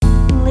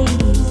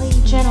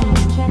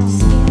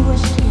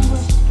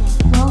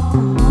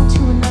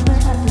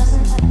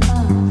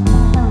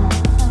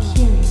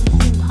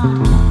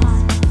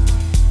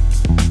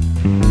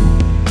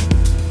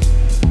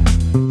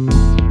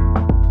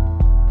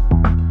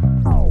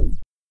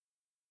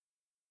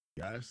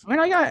ass. I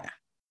mean, I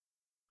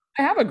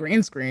have a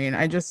green screen.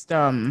 I just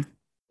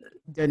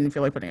didn't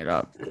feel like putting it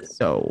up.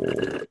 So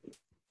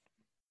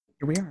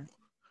here we are.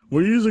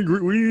 What are you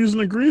using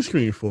a green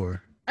screen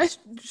for? I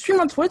stream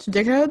on Twitch,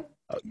 dickhead.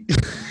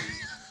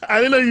 I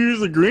didn't know you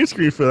use a green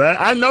screen for that.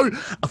 I know.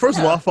 First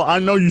of all, I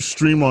know you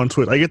stream on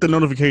Twitch. I get the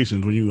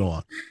notifications when you go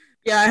on.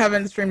 Yeah, I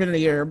haven't streamed in a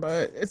year,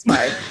 but it's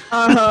fine.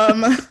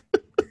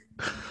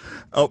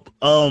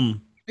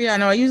 Yeah,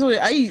 no,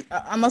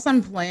 unless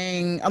I'm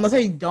playing, unless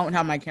I don't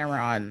have my camera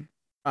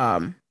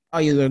on,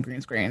 I'll use a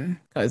green screen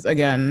because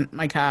again,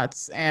 my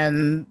cats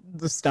and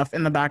the stuff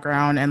in the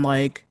background and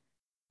like,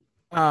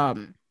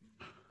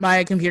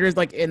 my computer's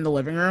like in the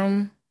living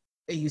room.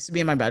 It used to be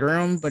in my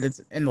bedroom, but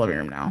it's in the living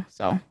room now.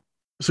 So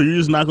you're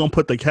just not gonna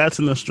put the cats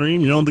in the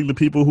stream? You don't think the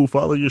people who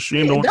follow your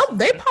stream don't?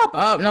 They pop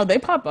up. No, they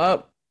pop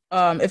up.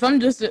 If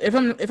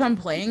I'm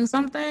playing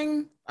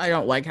something, I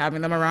don't like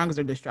having them around because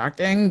they're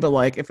distracting. But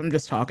like if I'm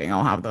just talking,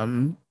 I'll have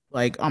them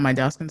like on my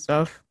desk and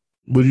stuff.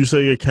 Would you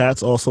say your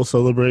cats also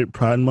celebrate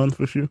Pride Month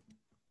with you?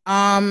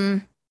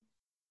 One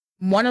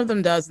of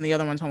them does, and the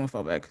other one's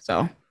homophobic.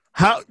 So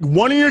how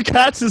one of your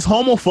cats is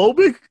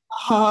homophobic?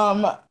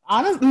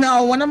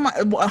 No, one of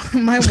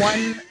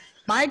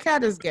my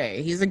cat is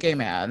gay. He's a gay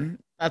man.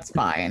 That's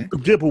fine.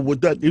 Yeah, but with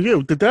that,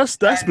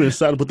 that's been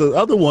sad. But the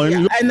other one,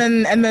 yeah, and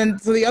then,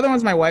 so the other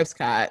one's my wife's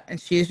cat, and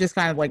she's just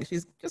kind of like a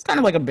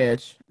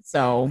bitch.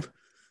 So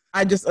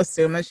I just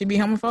assume that she'd be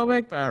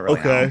homophobic, but I don't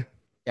really know.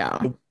 Yeah.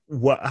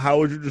 What? How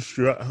would you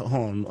describe?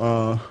 Hold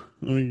on.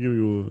 Let me give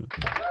you.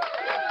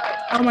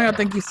 Oh my god!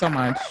 Thank you so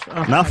much.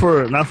 Oh, not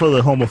for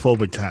the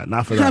homophobic cat.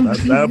 Not for that.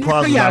 That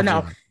applause. Yeah,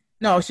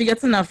 no. She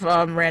gets enough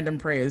random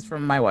praise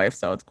from my wife,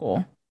 so it's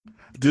cool.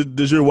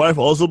 Does your wife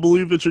also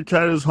believe that your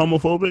cat is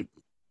homophobic?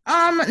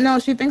 No,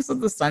 she thinks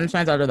that the sun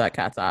shines out of that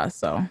cat's ass.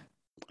 So.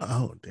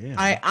 Oh damn.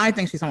 I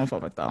think she's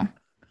homophobic though.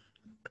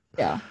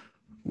 Yeah.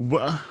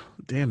 Well,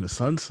 damn, the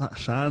sun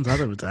shines out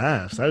of its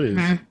ass. That is.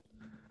 Mm-hmm.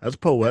 That's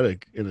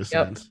poetic in a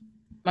sense.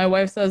 My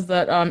wife says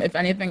that if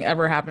anything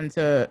ever happened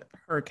to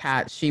her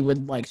cat, she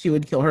would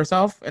kill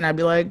herself, and I'd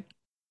be like,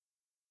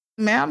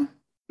 "Ma'am."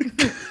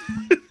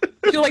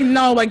 She's like,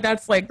 "No,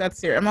 that's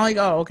serious." I'm like,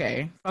 "Oh,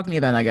 okay. Fuck me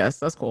then, I guess.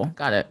 That's cool.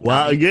 Got it."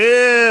 Wow,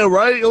 yeah,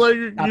 right.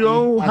 Like,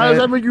 how does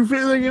that make you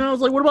feel? Like,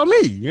 it's like, what about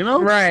me?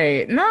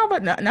 Right? No,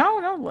 but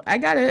no. I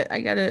got it.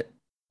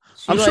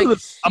 I'm sure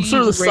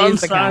the sun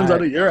shines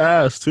out of your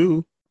ass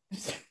too.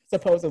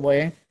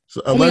 Supposedly.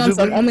 So,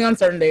 only on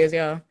certain days,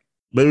 yeah.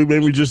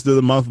 Maybe just during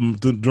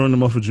the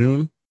month of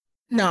June.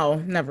 No,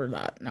 never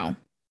that. No.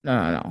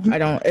 I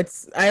don't.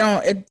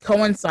 It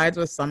coincides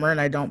with summer, and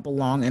I don't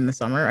belong in the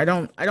summer. I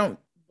don't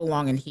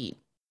belong in heat.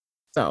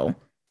 So,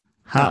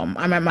 I'm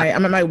at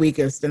my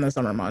weakest in the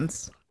summer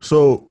months.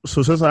 So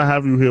since I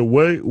have you here,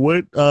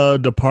 what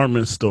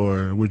department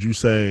store would you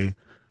say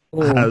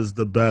has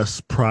the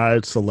best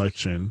Pride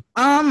selection?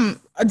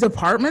 A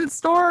department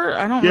store?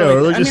 I don't. Yeah, really,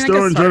 or like a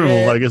store in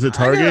general. Like, is it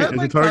Target?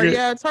 Is it Target?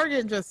 Yeah,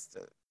 Target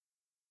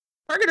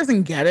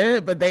doesn't get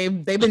it, but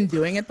they've been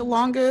doing it the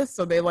longest,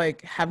 so they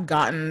like have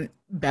gotten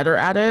better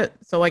at it.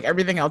 So like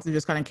everything else is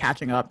just kind of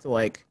catching up to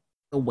like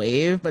the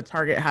wave, but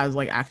Target has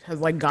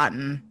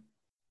gotten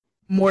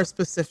more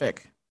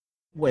specific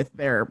with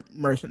their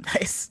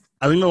merchandise.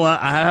 I think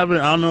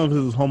I don't know if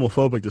this is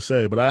homophobic to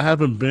say, but I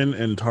haven't been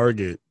in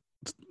Target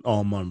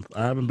all month.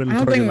 I haven't been in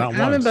Target not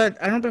once.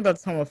 I don't think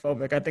that's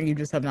homophobic. I think you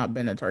just have not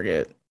been at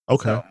Target.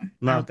 Okay. So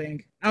no. I don't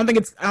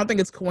think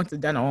it's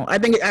coincidental. I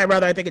think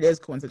it is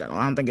coincidental.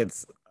 I don't think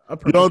it's a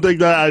purpose. You don't think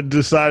that I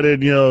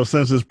decided,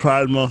 since it's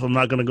Pride Month, I'm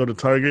not going to go to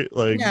Target?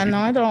 Like, yeah, no,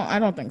 I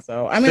don't think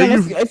so. I mean,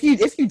 if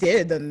you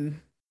did, then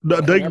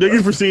thank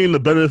you for seeing the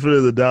benefit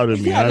of the doubt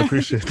in me. Yeah, I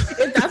appreciate that.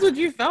 If that's what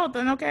you felt,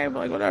 then okay, but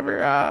like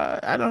whatever.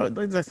 I don't.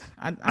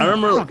 I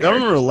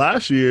remember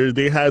last year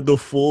they had the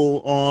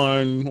full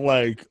on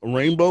like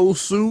rainbow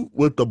suit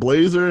with the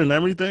blazer and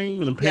everything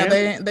and the pants.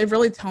 Yeah, they've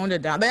really toned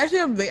it down.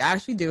 They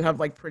actually do have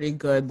like pretty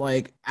good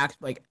like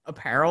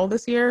apparel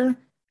this year.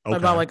 Okay. I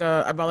bought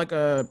like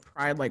a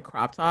Pride like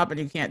crop top, and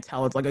you can't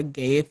tell it's like a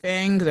gay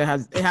thing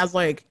because it has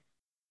like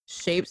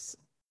shapes.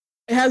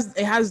 It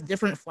has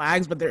different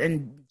flags, but they're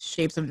in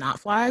shapes of not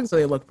flags, so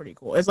they look pretty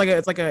cool. It's like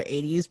a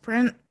 80s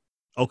print.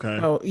 Okay.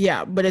 So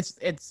yeah, but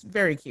it's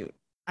very cute.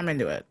 I'm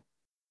into it.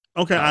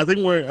 Okay, I think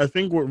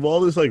we're with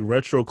all this like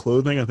retro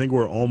clothing. I think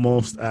we're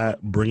almost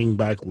at bringing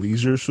back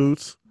leisure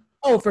suits.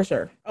 Oh, for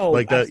sure. Oh,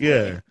 like absolutely.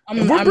 That. Yeah.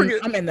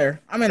 I'm in there.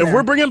 If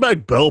we're bringing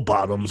back bell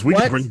bottoms, we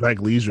can bring back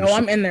leisure. No,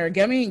 I'm in there.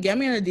 Get me an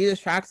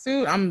Adidas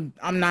tracksuit.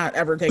 I'm not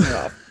ever taking it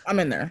off. I'm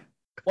in there.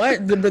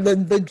 What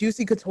the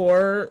Juicy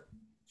Couture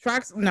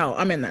tracks? No,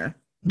 I'm in there.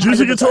 100%.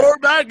 Juicy Couture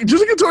back.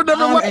 Juicy Couture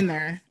never left. In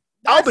there.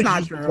 That's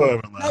not true.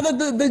 No,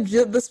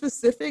 the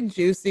specific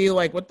Juicy,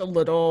 like with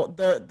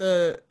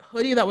the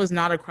hoodie that was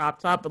not a crop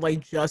top, but like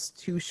just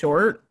too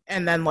short,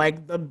 and then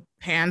like the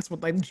pants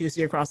with like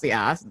Juicy across the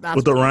ass. That's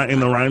with the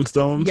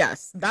rhinestones.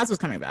 Yes, that's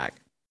what's coming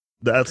back.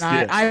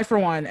 I for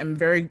one am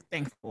very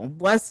thankful,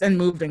 blessed, and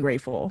moved and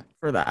grateful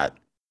for that.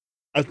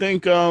 I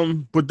think,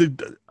 but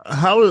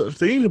how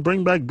they need to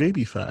bring back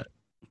baby fat.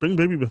 Bring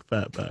baby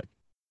fat back.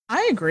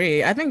 I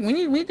agree. I think we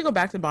need to go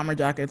back to bomber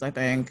jackets. I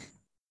think.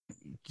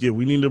 Yeah,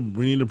 we need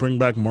to bring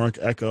back Mark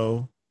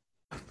Echo.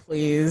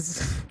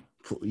 Please.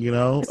 You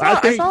know,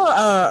 I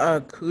saw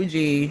a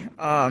Coogee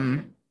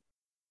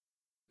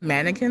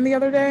mannequin the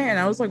other day, and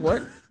I was like,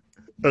 "What?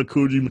 A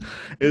Coogee.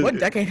 What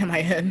decade am I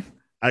in?"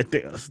 I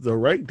think it's the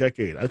right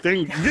decade. I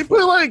think you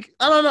feel like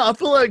I don't know. I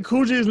feel like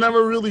Coogie's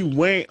never really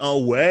went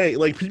away.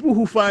 Like people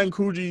who find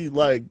Coogee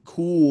like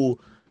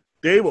cool,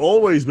 they've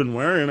always been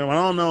wearing them. I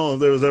don't know if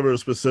there was ever a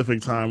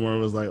specific time where it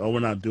was like, oh, we're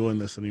not doing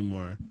this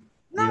anymore.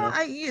 No,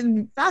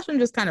 fashion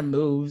just kind of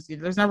moves.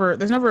 There's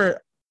never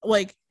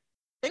like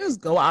things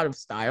go out of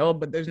style,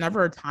 but there's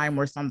never a time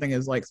where something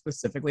is like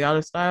specifically out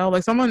of style.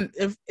 Like someone,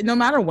 if no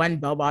matter when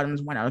bell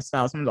bottoms went out of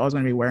style, someone's always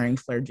going to be wearing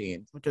flare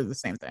jeans, which is the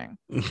same thing.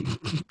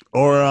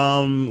 Or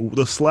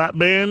the slap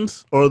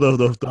bands, or the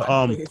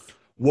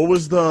what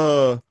was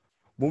the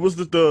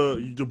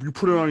you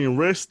put it on your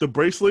wrist, the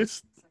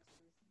bracelets?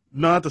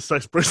 Not the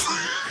sex bracelet.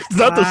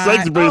 Not the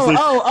sex bracelet.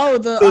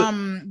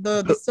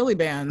 The silly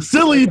bands.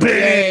 Silly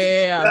bands.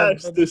 Yeah.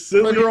 Yes, the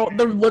silly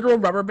the literal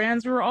rubber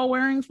bands we were all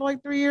wearing for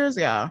like 3 years.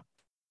 Yeah.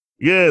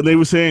 Yeah, they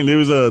were saying there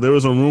was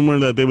a rumor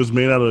that they was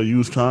made out of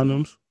used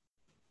condoms.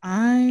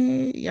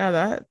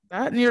 That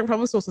New York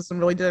public school system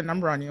really did a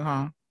number on you,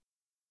 huh?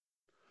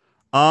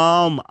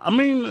 I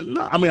mean,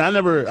 no,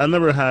 I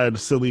never had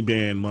silly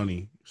band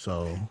money,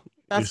 so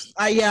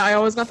I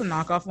always got the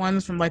knockoff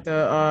ones from like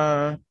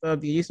the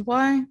beauty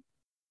supply.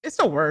 It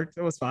still worked.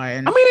 It was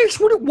fine. I mean, it's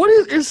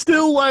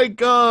still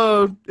like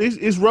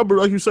it's rubber,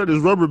 like you said,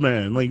 it's rubber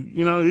band. Like,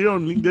 you know, they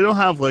don't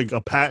have like a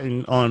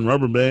patent on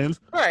rubber bands.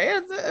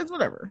 Right, it's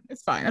whatever.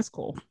 It's fine. It's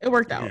cool. It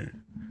worked out. Yeah.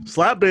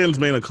 Slap bands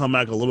made a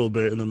comeback a little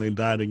bit, and then they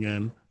died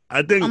again.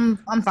 I think I'm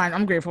fine.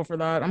 I'm grateful for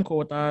that. I'm cool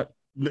with that.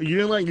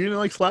 You didn't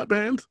like slap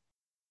bands?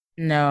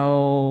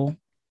 No.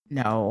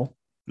 I'm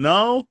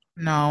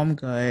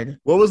good.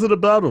 What was it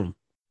about them?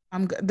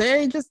 I'm good.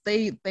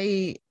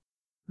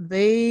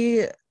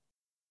 They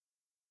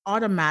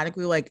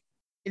automatically like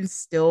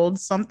instilled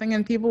something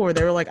in people where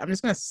they were like, I'm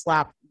just gonna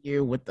slap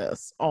you with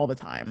this all the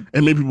time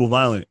and made people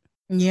violent.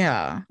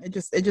 Yeah, it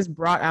just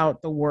brought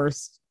out the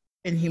worst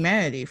in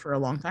humanity for a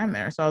long time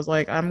there. So I was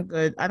like, I'm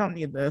good. I don't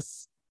need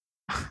this.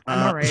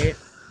 I'm all right.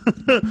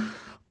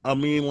 I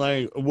mean,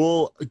 like,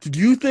 well, do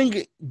you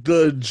think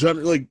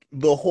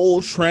the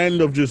whole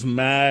trend of just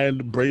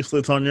mad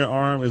bracelets on your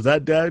arm, is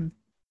that dead,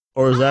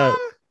 or is that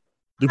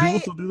do people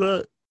still do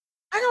that?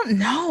 I don't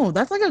know.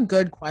 That's like a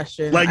good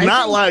question. Like,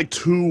 not like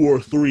 2 or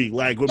 3.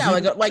 Like,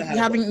 like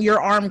having your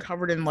arm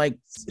covered in like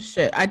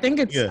shit. I think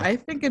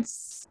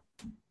it's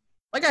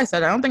like I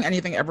said, I don't think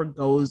anything ever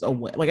goes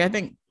away. Like, I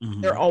think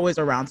they're always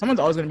around. Someone's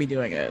always going to be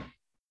doing it.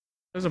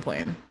 There's a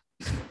plane.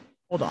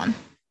 Hold on.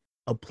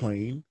 A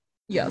plane?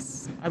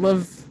 Yes. I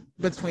live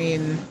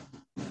between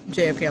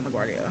JFK and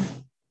LaGuardia.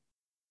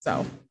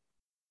 So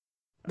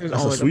there's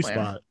That's always a sweet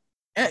spot.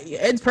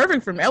 It's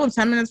perfect for me. I live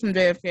 10 minutes from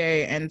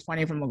JFK and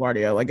 20 from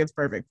LaGuardia. Like, it's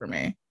perfect for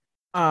me.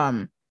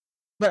 But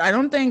I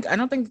don't think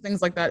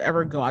things like that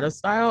ever go out of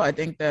style. I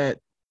think that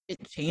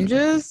it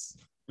changes.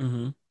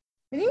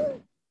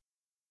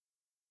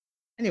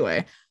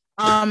 Anyway,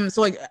 so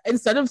like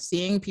instead of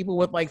seeing people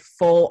with like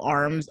full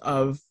arms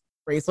of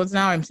bracelets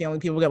now, I'm seeing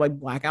like people get like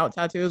blackout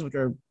tattoos, which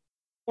are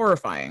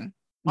horrifying,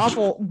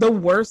 awful, the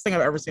worst thing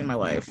I've ever seen in my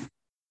life.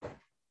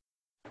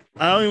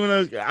 I don't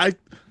even know.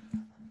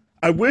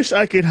 I wish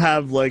I could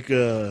have like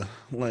I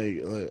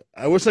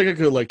wish I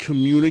could like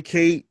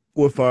communicate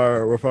with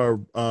our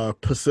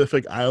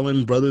Pacific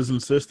Island brothers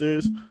and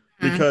sisters,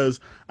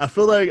 because I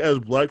feel like as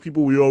Black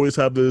people we always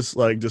have this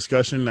like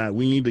discussion that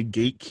we need to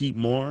gatekeep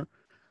more.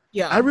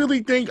 Yeah, I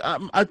really think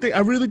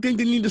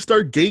they need to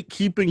start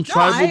gatekeeping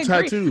tribal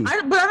tattoos.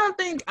 But I don't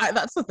think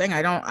that's the thing.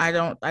 I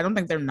don't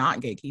think they're not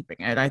gatekeeping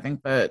it. I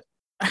think that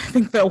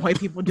white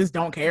people just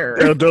don't care.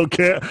 Yeah, don't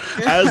care.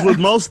 As with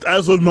most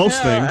things.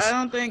 I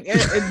don't think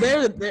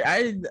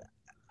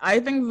I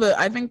think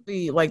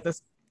the like the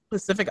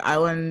Pacific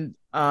Island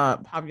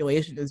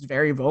population is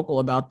very vocal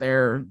about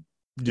their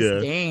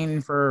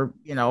disdain for,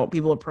 you know,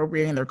 people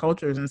appropriating their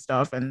cultures and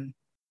stuff, and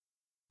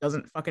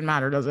doesn't fucking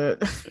matter, does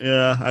it?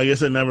 Yeah, I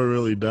guess it never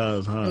really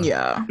does, huh?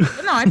 Yeah.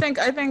 But no, I think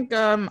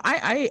I'm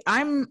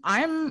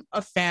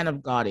a fan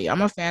of gaudy.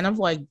 I'm a fan of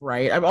like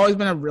bright. I've always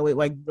been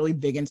really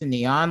big into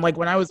neon. Like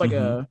when I was like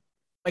in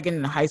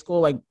high school,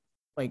 like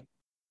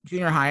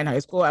junior high and high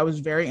school, I was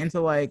very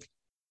into like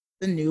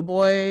the New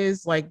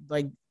Boys, like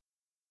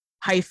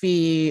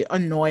hyphy,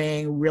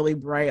 annoying, really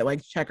bright,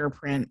 like checker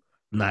print.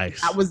 Nice.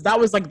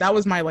 That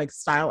was my like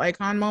style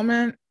icon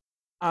moment.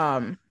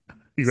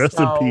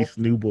 Rest in peace,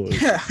 New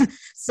Boys.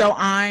 So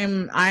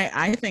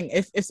I think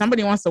if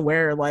somebody wants to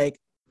wear like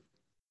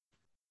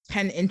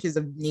 10 inches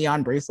of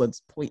neon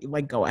bracelets, please,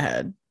 like, go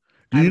ahead.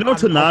 Do you know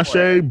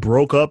Tinashe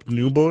broke up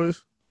New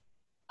Boys?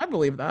 I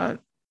believe that.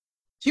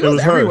 She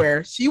was everywhere.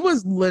 Her. She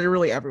was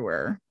literally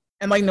everywhere.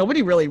 And like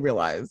nobody really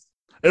realized.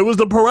 It was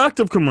the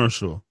Proactive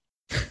commercial.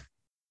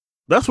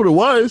 That's what it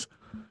was.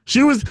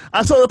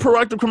 I saw the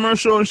Proactive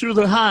commercial and she was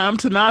like, "Hi, I'm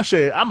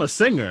Tinashe. I'm a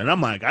singer." And I'm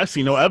like, I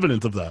see no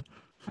evidence of that.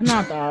 I'm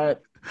not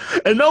that.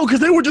 And no, because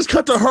they would just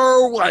cut to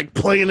her like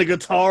playing the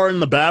guitar in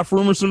the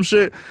bathroom or some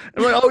shit.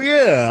 And like, oh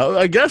yeah,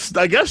 I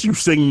guess you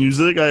sing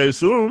music, I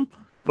assume.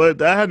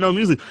 But I had no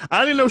music.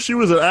 I didn't know she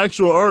was an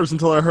actual artist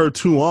until I heard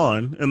Two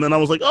On, and then I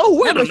was like,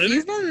 oh wait a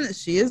minute.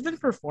 She has been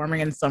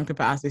performing in some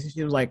capacity since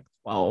she was like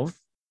 12.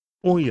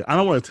 Well, yeah, I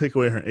don't want to take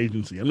away her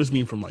agency. I'm just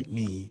mean from like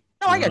me.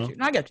 No, I get you.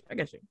 No, I get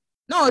you.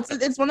 No,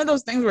 it's one of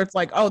those things where it's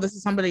like, oh, this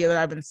is somebody that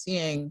I've been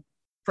seeing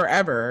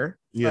forever,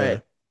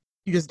 but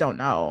you just don't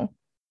know.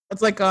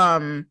 It's like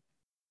before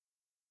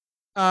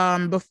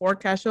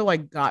Kesha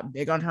like got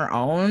big on her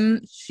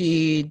own,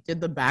 she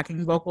did the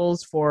backing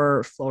vocals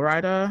for Flo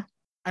Rida.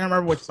 I don't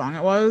remember which song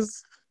it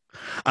was.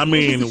 I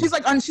mean, she's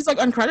like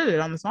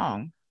uncredited on the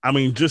song. I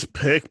mean, just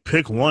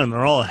pick one.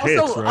 They're all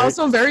hits, right?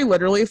 Also, very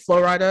literally,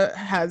 Flo Rida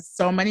has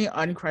so many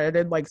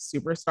uncredited like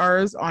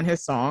superstars on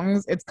his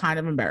songs. It's kind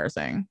of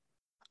embarrassing.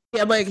 He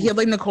had like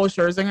Nicole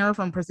Scherzinger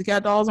from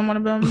Pussycat Dolls on one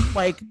of them.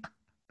 Like,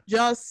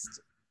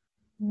 just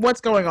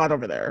what's going on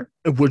over there?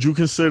 Would you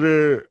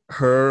consider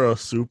her a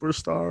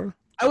superstar?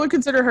 I would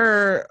consider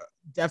her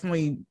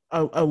definitely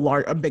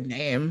a big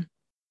name.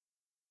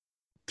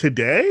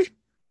 Today?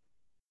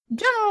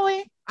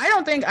 Generally, I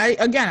don't think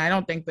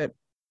that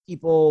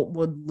people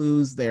would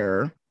lose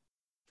their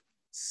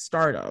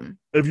stardom.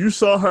 If you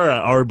saw her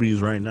at Arby's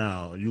right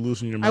now, are you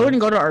losing your mind? I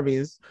wouldn't go to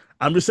Arby's.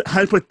 I'm just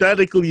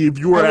hypothetically, if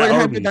you were at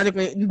Arby's.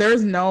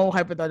 There's no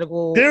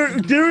hypothetical. There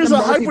is a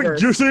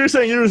hypothetical. So you're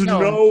saying there was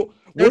no.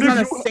 There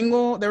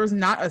was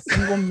not a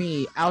single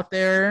me out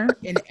there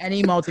in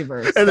any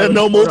multiverse. And then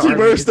no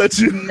multiverse that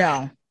you.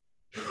 No.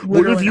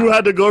 What if you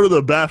had to go to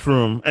the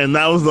bathroom and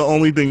that was the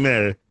only thing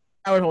there?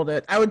 I would hold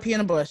it. I would pee in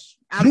a bush.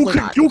 Absolutely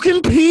not. You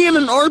can pee in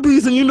an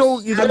Arby's and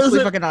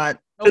absolutely fucking not.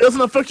 Nope. It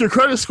doesn't affect your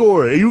credit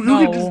score.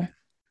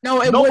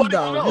 No, it would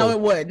though. No, it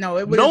would. No,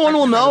 it would. No one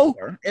will know.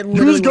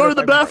 You just go to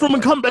the bathroom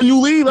and come and you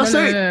leave. That's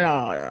it.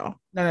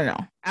 No.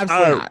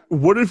 Absolutely not.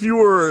 What if you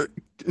were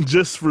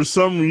just for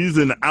some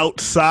reason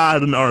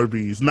outside an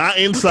Arby's, not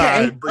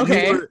inside?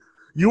 Okay.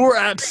 You were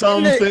at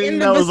something in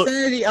the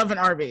vicinity of an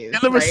Arby's. In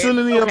the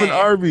vicinity of an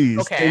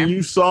Arby's, and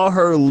you saw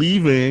her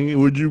leaving.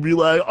 Would you be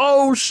like,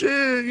 "Oh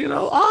shit," Nicole?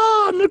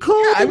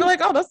 Yeah, I'd be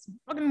like, "Oh, that's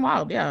fucking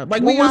wild." Yeah,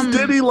 like what was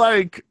Diddy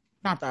like?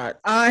 Not that.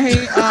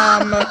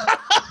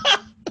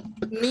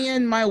 Me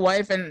and my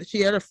wife, and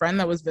she had a friend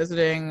that was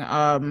visiting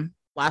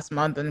last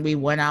month, and we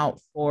went out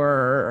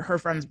for her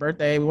friend's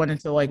birthday. We went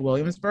into like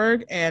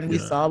Williamsburg, and we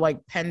saw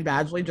like Penn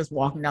Badgley just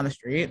walking down the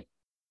street.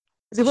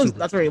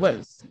 That's where he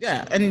lives.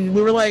 Yeah, and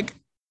we were like,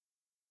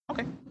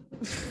 okay.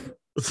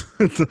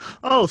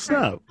 Oh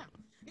snap!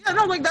 Yeah,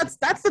 no, like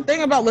that's the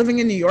thing about living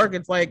in New York.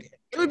 It's like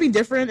it would be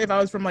different if I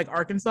was from like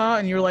Arkansas,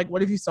 and you're like,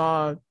 what if you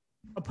saw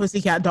a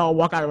pussycat doll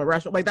walk out of a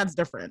restaurant? Like that's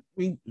different.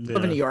 We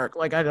live in New York.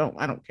 Like I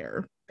don't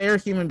care. They're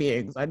human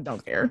beings. I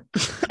don't care.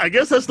 I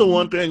guess that's the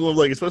one thing with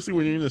like, especially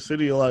when you're in the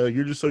city, like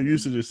you're just so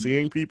used to just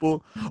seeing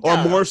people, or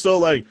more so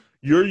like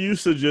you're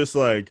used to just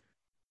like,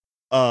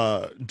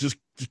 just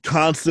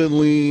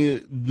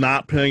constantly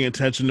not paying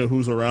attention to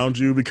who's around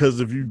you,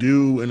 because if you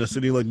do in a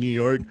city like New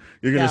York,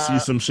 you're gonna see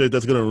some shit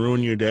that's gonna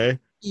ruin your day.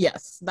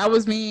 Yes, that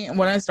was me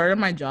when I started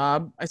my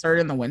job. I started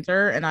in the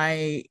winter, and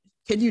I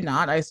kid you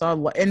not, I saw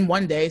in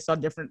one day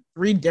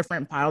three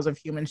different piles of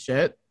human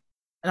shit,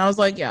 and I was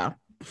like, yeah,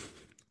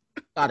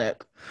 got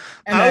it.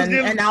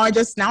 And now I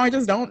just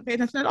don't pay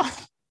attention at all.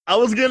 I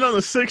was getting on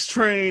the 6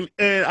 train,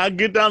 and I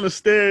get down the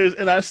stairs,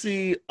 and I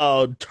see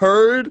a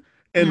turd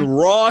and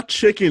raw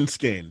chicken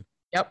skin.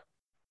 Yep.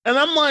 And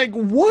I'm like,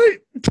 what?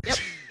 Yep.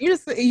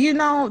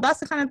 That's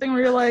the kind of thing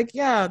where you're like,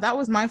 yeah, that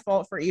was my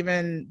fault for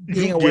even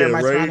being aware of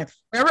my surroundings.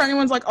 Whenever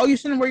anyone's like, oh, you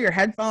shouldn't wear your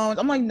headphones,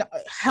 I'm like, no,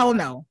 hell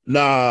no.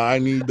 Nah, I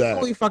need that.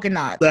 Absolutely fucking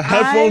not. The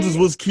headphones is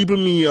what's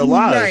keeping me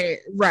alive.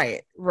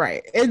 Right.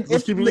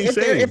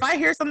 If I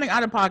hear something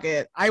out of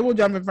pocket, I will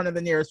jump in front of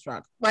the nearest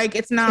truck. Like,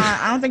 it's not,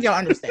 I don't think y'all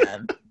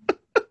understand.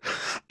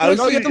 You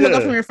have to look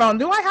up from your phone.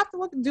 Do I have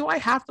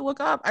to look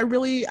up? I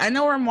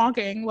know where I'm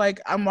walking. Like,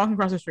 I'm walking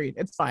across the street.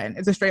 It's fine.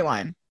 It's a straight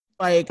line.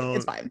 Like,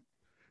 it's fine.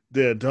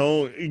 Yeah,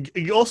 don't.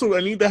 Also,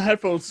 I need the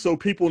headphones so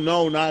people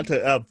know not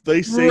to. If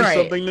they say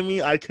something to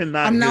me, I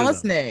cannot. I'm not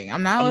listening.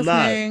 I'm not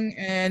listening,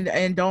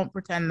 and don't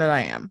pretend that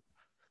I am.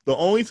 The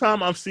only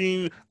time I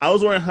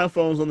was wearing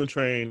headphones on the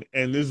train,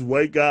 and this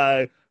white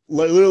guy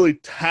literally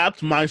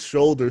tapped my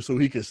shoulder so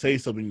he could say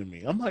something to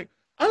me. I'm like,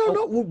 I don't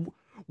know.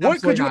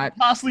 What could you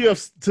possibly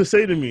have to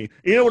say to me?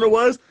 You know what it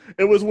was?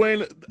 It was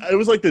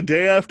like the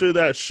day after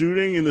that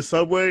shooting in the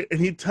subway, and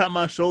he tapped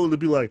my shoulder to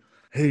be like,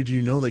 hey, do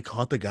you know they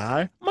caught the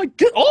guy? I'm like,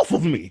 get off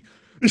of me.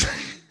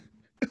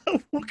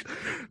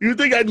 You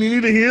think I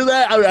need to hear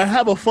that? I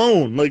have a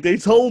phone. Like, they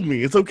told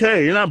me. It's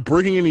okay. You're not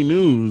breaking any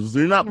news.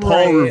 You're not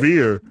Paul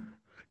Revere.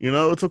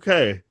 It's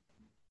okay.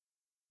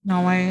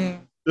 No,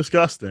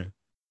 disgusting.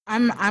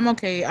 I'm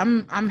okay.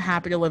 I'm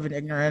happy to live in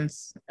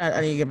ignorance at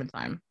any given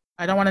time.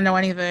 I don't want to know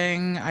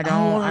anything. I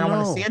don't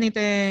want to see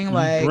anything.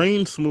 Like,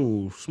 brain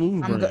smooth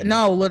brain.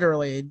 No,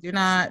 literally.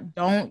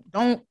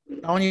 Don't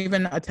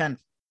even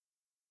attempt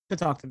to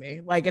talk to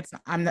me. Like, it's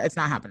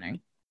not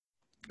happening.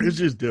 It's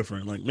just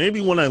different. Like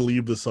maybe when I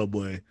leave the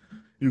subway,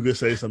 you could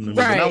say something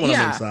to me, but not when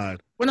I'm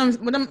inside. When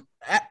I'm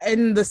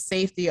in the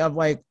safety of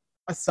like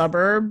a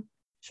suburb,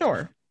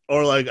 sure.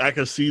 Or like I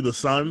could see the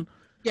sun.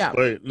 Yeah.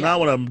 But not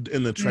when I'm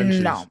in the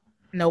trenches. No.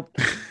 Nope.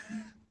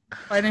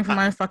 Fighting for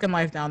my fucking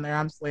life down there.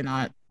 Absolutely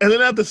not. And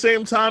then at the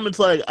same time, it's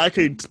like I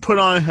could put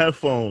on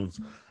headphones.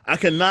 I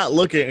cannot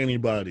look at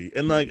anybody,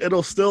 and like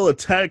it'll still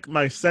attack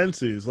my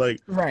senses. Like,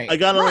 I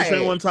got on the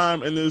train one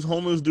time, and this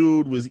homeless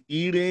dude was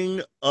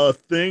eating a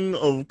thing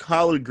of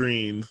collard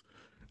greens,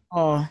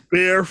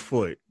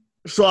 barefoot.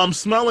 So I'm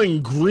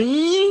smelling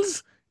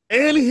greens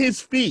and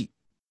his feet.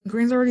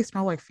 Greens already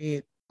smell like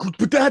feet.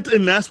 But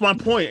that's my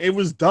point. It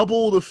was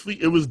double the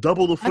feet. It was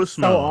double the foot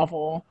smell. So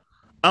awful.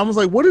 I was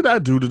like, what did I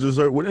do to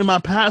deserve? In my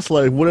past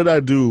life, what did I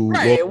do?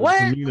 Right.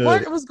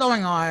 What was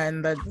going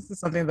on that this is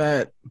something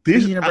that the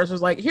universe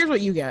was like, here's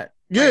what you get.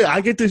 Yeah,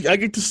 I get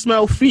to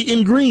smell feet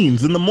and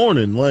greens in the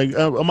morning. Like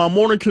on my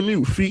morning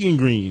commute, feet and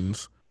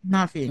greens.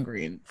 Not feet and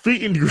greens.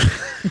 Feet and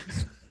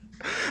greens.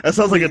 That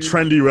sounds like a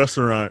trendy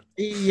restaurant.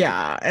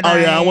 Yeah. And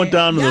I went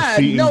down to the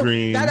feet and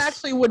greens. That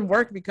actually would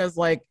work because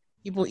like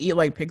people eat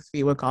like pig's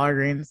feet with collard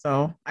greens.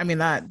 So I mean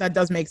that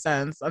does make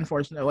sense,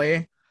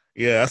 unfortunately.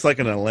 Yeah, that's like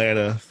an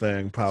Atlanta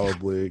thing,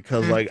 probably.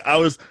 Because like I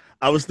was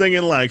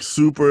thinking like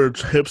super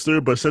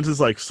hipster, but since it's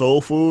like soul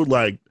food,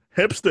 like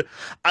hipster,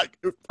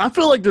 I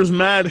feel like there's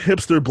mad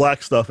hipster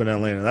black stuff in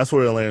Atlanta. That's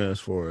what Atlanta is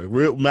for.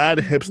 Real mad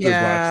hipster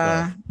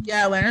black stuff.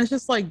 Yeah, Atlanta's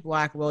just like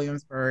Black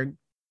Williamsburg.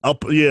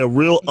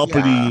 Real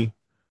uppity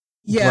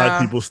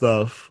black people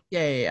stuff.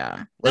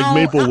 Yeah. Like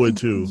Maplewood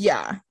too.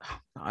 Yeah.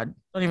 God,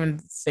 don't even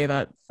say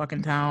that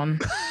fucking town.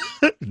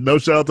 No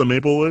shout out to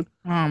Maplewood.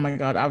 Oh my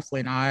God,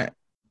 absolutely not.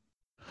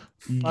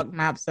 Fuck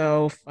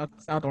Mapso, fuck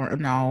South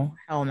Orange. No,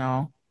 hell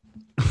no.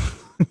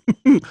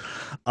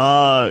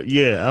 I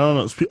don't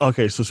know.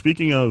 Okay, so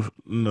speaking of,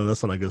 no,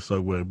 that's not a good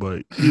segue,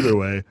 but either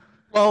way.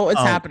 Well, it's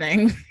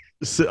happening.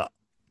 So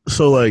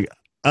like,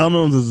 I don't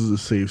know if this is a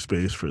safe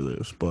space for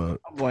this, but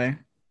oh boy.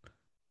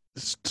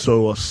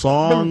 So a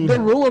song. The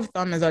rule of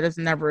thumb is that it's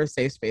never a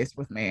safe space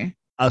with me.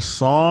 A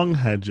song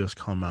had just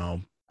come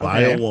out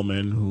by a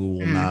woman who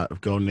will not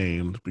go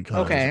named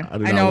because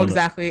I know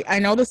exactly. I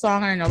know the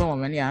song and I know the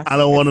woman. Yes. I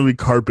don't want to be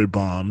carpet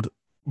bombed.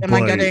 Am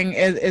I getting?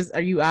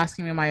 Are you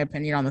asking me my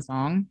opinion on the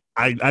song?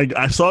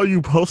 I saw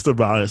you post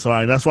about it,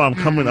 so that's why I'm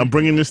coming. I'm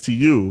bringing this to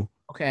you.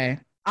 Okay.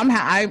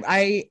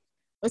 I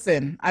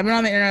listen. I've been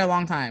on the internet a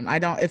long time. I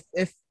don't.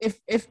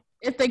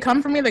 If they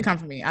come for me, they come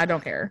for me. I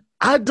don't care.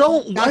 I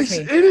don't.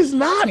 It is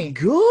not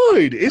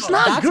good. It's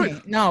not good.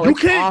 Me. No, you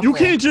can't. You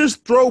can't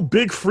just throw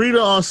Big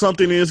Frida on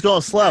something and it's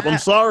gonna slap. I'm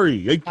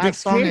sorry. That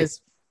song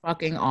is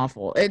fucking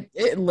awful.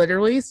 It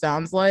literally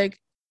sounds like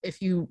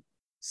if you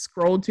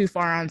scrolled too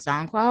far on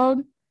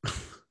SoundCloud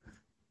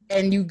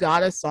and you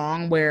got a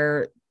song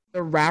where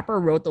the rapper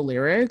wrote the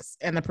lyrics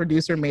and the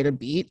producer made a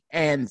beat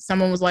and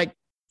someone was like,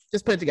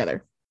 just put it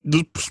together.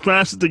 Just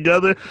smash it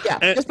together. Yeah,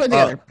 just put it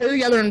together. Put it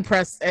together and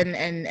press and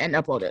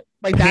upload it.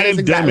 Like that is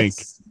exactly.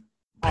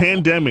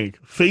 Pandemic,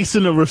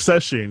 facing a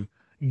recession,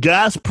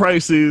 gas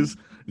prices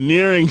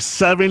nearing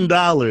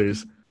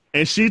 $7,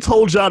 and she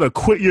told y'all to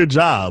quit your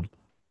job.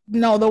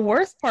 No, the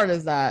worst part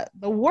is that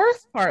the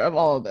worst part of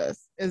all of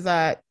this is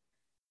that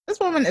this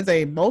woman is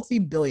a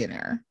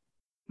multi-billionaire.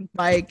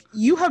 Like,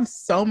 you have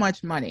so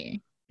much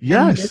money.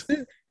 Yes. This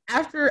is,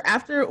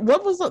 after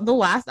what was the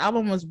last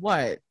album was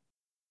what?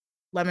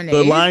 Lemonade.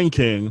 The Lion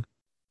King.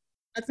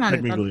 That's not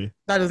technically.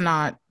 That is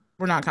not.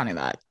 We're not counting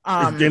that.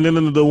 And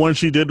then the one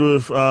she did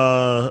with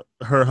her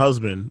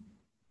husband.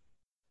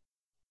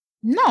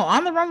 No,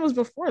 On the Run was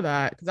before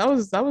that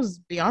because that was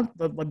Beyonce,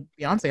 the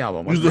Beyonce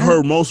album. Was it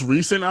her most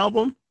recent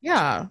album?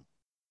 Yeah.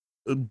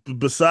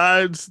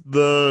 Besides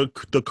the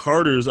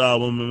Carter's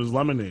album, it was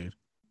Lemonade.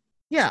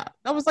 Yeah,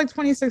 that was like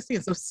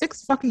 2016. So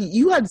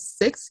you had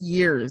 6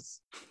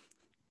 years,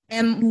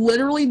 and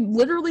literally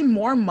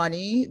more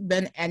money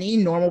than any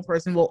normal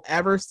person will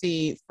ever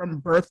see from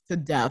birth to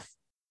death.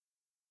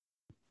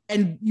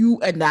 And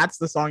that's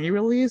the song you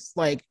released.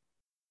 Like,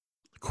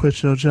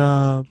 quit your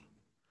job.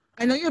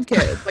 I know you have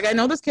kids. Like, I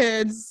know there's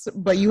kids,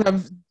 but you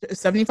have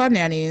 75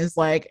 nannies.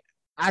 Like,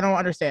 I don't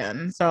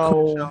understand.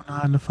 So,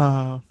 9 to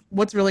 5.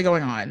 What's really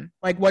going on?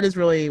 Like, what is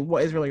really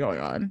going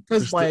on?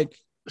 Because like,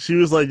 she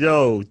was like,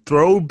 "Yo,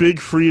 throw Big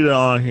Frida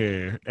on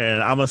here,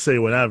 and I'm gonna say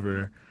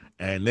whatever,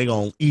 and they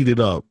gonna eat it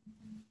up."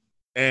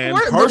 And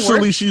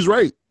partially, she's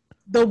right.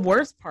 The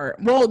worst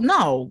part. Well,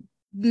 no.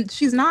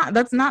 She's not.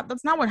 That's not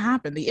what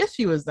happened. The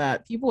issue is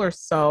that people are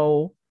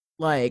so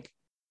like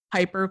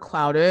hyper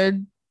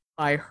clouded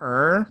by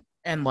her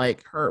and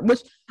like her,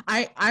 which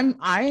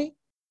I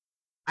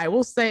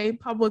will say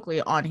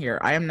publicly on here,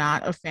 I am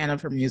not a fan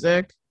of her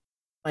music.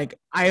 Like,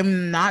 I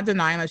am not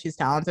denying that she's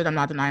talented. I'm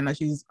not denying that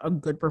she's a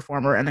good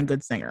performer and a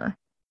good singer.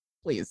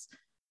 Please,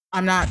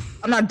 I'm not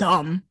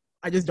dumb.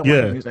 I just don't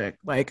like her music.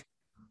 Like,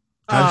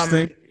 I just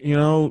think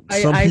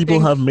some people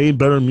have made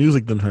better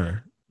music than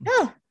her.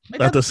 Yeah.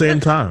 Like at the same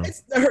time,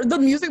 the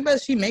music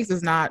that she makes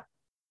is not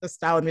the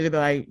style of music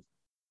that I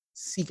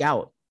seek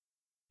out.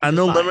 I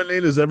know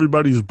Lemonade is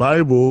everybody's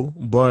Bible,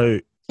 but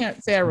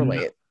can't say I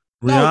relate.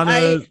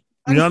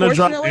 Rihanna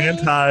dropped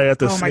Anti at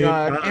the same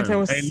time. Anti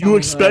was and so you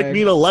expect good.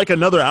 me to like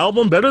another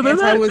album better than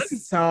Anti that?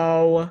 was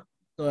so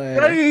good.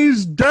 That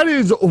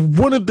is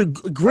one of the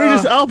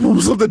greatest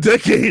albums of the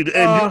decade.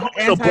 And you want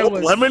me to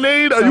bump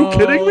Lemonade? Are you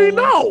kidding me?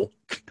 No.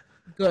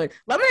 Good.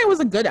 Lemonade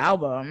was a good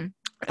album.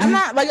 I'm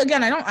not like,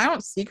 again, I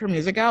don't seek her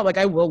music out. Like,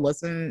 I will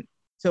listen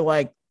to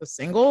like the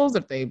singles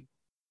if they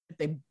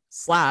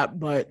slap,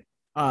 but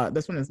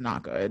this one is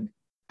not good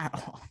at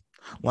all.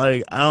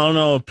 Like, I don't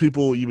know if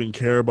people even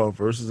care about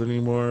verses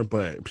anymore,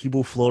 but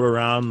people float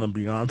around the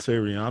Beyonce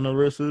Rihanna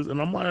verses,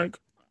 and I'm like,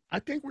 I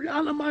think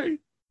Rihanna might.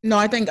 No,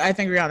 I think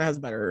Rihanna has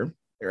better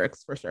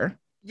lyrics for sure.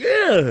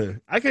 Yeah,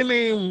 I can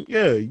name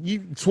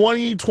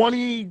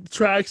 20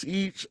 tracks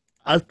each.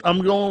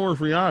 I'm going with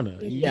Rihanna.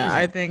 Yeah,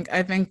 I think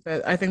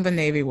the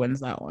Navy wins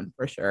that one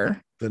for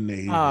sure. The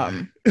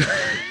Navy.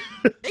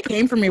 They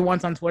came for me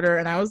once on Twitter,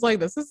 and I was like,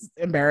 "This is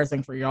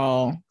embarrassing for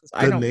y'all."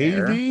 I don't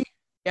Navy. Care.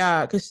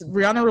 Yeah, because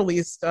Rihanna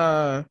released.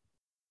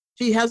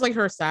 She has like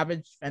her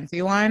Savage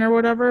Fenty line or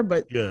whatever,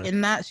 but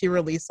in that she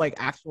released like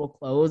actual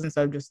clothes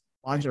instead of just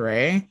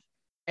lingerie,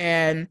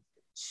 and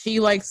she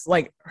likes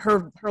like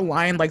her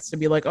line likes to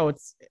be like, "Oh,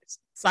 it's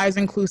size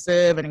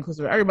inclusive and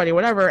inclusive of everybody,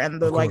 whatever,"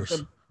 and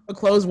the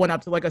clothes went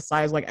up to like a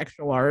size like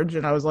extra large,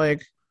 and I was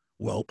like,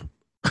 "Welp."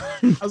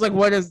 I was like,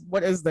 what is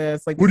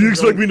this? Like, what do you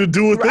expect me to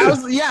do with this?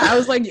 I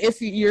was like,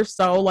 if you're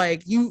so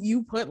like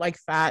you put like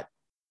fat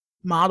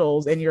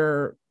models in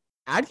your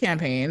ad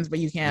campaigns, but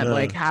you can't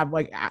like have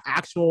like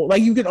actual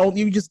like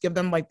you just give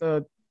them like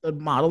the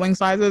modeling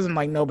sizes and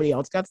like nobody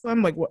else gets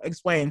them. Like, what?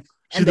 Explain.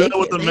 She did it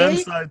with the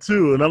men's side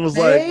too, and I was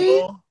like,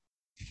 well,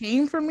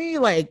 came for me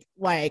like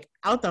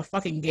out the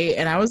fucking gate,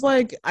 and I was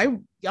like,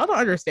 y'all don't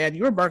understand.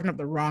 You were barking up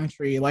the wrong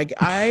tree. Like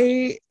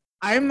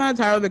I'm not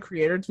tired of the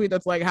creator tweet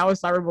that's like, how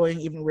is cyberbullying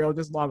even real?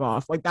 Just log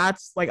off. Like,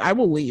 that's like, I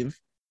will leave.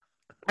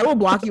 I will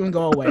block you and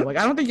go away. Like,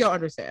 I don't think y'all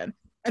understand.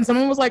 And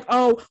someone was like,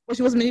 oh, well,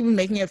 she wasn't even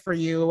making it for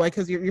you, like,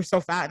 because you're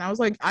so fat. And I was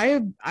like,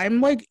 I'm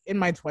like in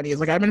my 20s.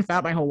 Like, I've been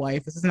fat my whole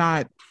life. This is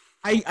not,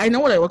 I know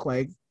what I look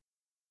like.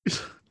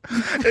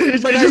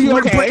 Like, are you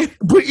okay?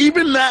 But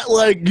even that,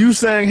 like, you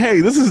saying,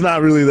 hey, this is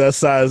not really that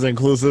size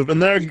inclusive.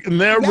 And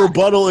their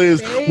rebuttal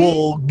is,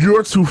 well,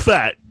 you're too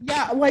fat.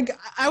 Yeah, like,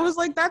 I was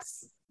like,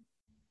 that's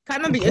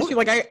kind of the issue.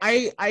 Like,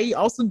 I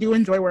also do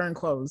enjoy wearing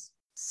clothes.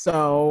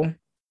 So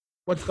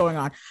what's going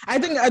on? I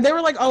think they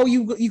were like, oh,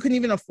 you couldn't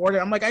even afford it.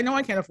 I'm like, I know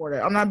I can't afford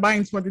it. I'm not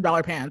buying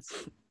 $200 pants.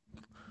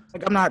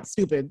 Like, I'm not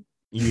stupid.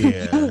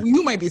 Yeah.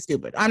 you might be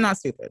stupid. I'm not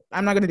stupid.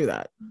 I'm not gonna do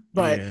that.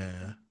 But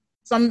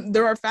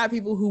there are fat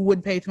people who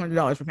would pay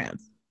 $200 for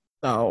pants.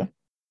 So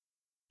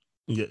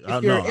yeah,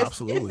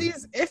 absolutely.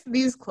 If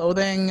these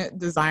clothing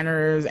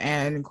designers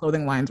and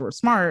clothing lines were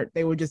smart,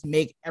 they would just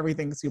make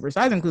everything super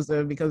size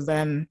inclusive, because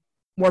then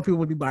more people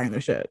would be buying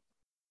their shit.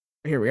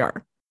 But here we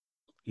are.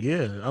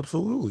 Yeah,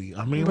 absolutely.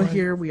 I mean, but like,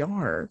 here we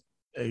are.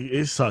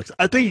 It sucks.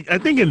 I think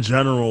in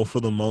general, for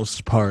the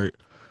most part,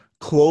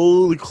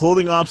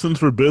 clothing options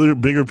for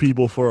bigger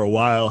people for a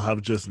while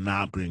have just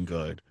not been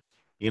good.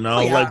 You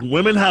know, like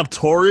women have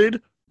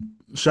Torrid.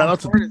 Shout out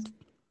to.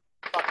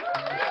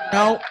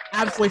 No,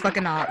 absolutely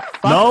fucking not.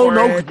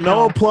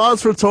 No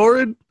applause for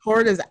Torrid.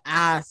 Torrid is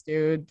ass,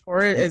 dude.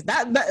 Torrid is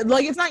that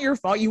like, it's not your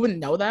fault. You wouldn't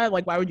know that.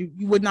 Like, why would you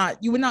would not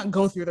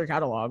go through their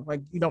catalog. Like,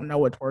 you don't know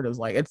what Torrid is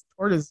like.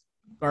 Torrid is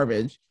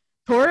garbage.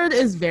 Torrid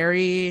is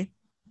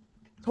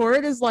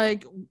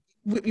like,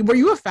 were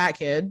you a fat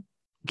kid?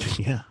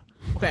 Yeah.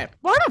 Okay.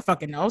 Well, I don't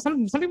fucking know.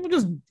 Some people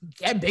just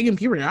get big in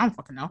puberty. I don't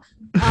fucking know.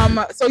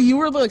 So you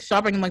were like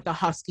shopping in like the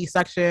husky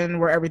section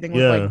where everything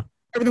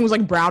was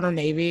like brown or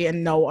navy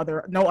and no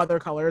other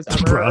colors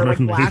ever. Brown or like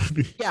black.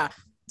 Navy. Yeah.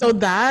 So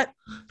that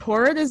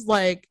Torrid is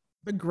like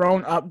the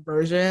grown up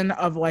version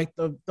of like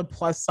the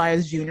plus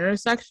size junior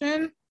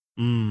section,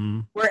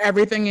 where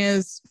everything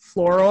is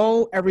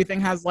floral, everything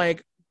has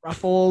like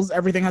ruffles,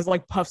 everything has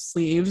like puff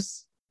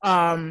sleeves.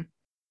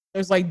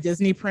 There's like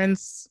Disney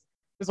prints.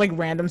 There's like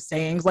random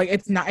sayings. Like,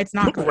 it's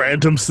not good.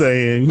 Random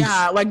sayings.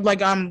 Yeah,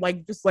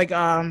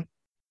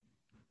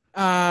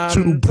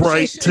 too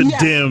bright to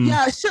dim.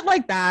 Yeah, shit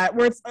like that,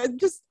 where it's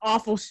just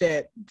awful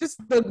shit. Just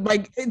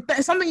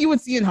something you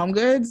would see in Home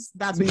Goods.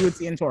 That's what you would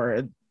see in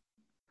Torrid.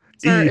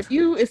 Sir, if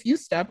you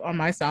step on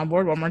my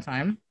soundboard one more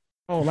time,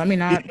 let me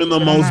not. Even the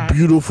most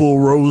beautiful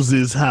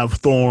roses have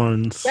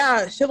thorns.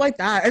 Yeah, shit like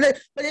that.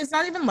 But it's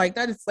not even like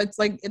that. It's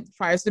like it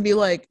tries to be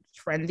like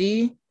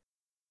trendy.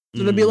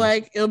 So it'll be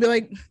like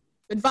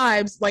good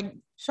vibes, like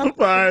shut up,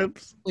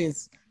 vibes,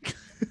 please.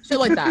 Shit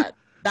like that.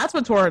 That's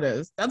what Torrid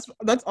is. That's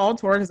all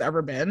Torrid has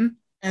ever been,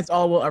 and it's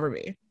all will ever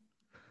be.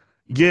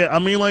 Yeah, I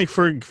mean, like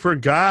for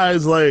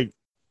guys, like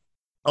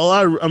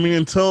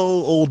until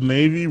Old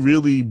Navy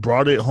really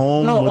brought it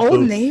home. No,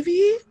 Old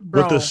Navy,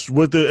 bro.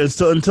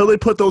 Until they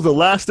put those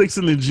elastics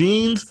in the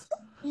jeans,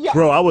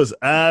 bro. I was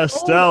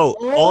assed out.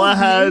 All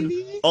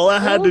I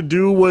had to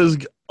do was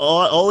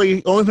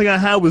only thing I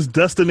had was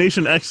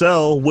Destination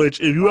XL, which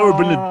if you ever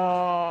been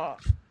to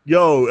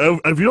Yo,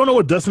 if you don't know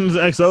what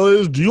Destiny's XL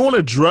is, do you want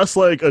to dress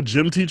like a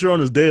gym teacher on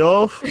his day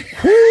off?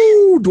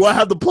 Woo! Do I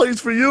have the place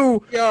for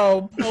you?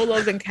 Yo,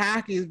 polos and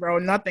khakis, bro.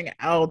 Nothing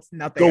else.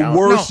 Nothing The else.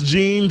 worst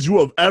jeans you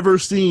have ever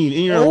seen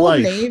in your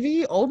life.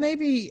 Old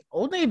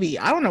Navy.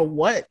 I don't know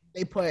what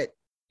they put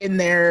in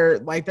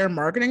their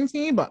marketing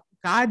team, but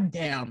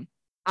goddamn,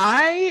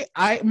 my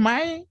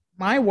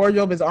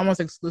wardrobe is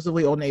almost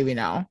exclusively Old Navy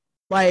now.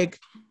 Like,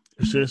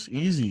 it's just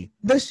easy.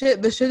 The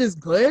shit is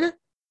good.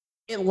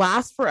 It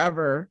lasts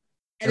forever,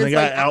 and it's they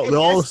got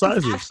all the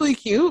sizes. It's actually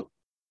cute,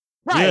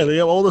 right? Yeah, they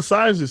have all the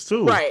sizes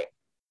too, right?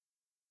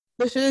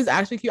 The shit is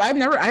actually cute. I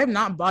have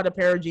not bought a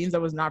pair of jeans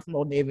that was not from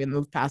Old Navy in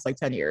the past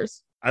 10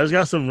 years. I just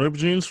got some ripped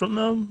jeans from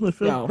them. They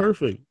fit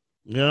perfect.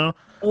 You know,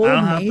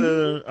 I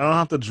don't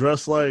have to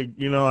dress like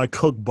I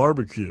cook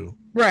barbecue.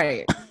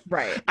 Right.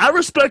 I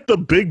respect the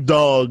Big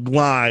Dog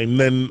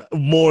line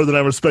more than I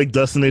respect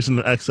Destination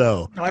XL.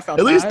 No, I felt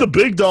At least the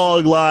Big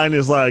Dog line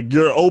is like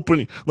you're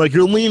opening, like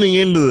you're leaning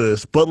into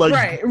this, but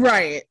like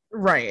right.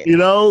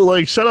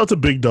 Shout out to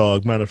Big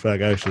Dog. Matter of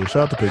fact, actually,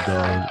 shout out to Big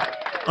Dog.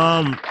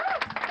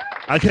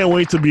 I can't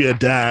wait to be a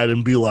dad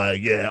and be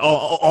like, yeah,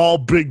 all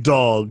Big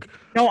Dog.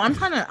 No,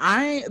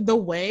 the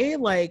way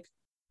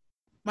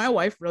my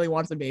wife really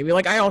wants a baby.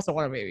 Like, I also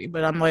want a baby,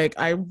 but I'm like,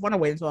 I want to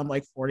wait until I'm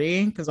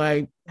 40 because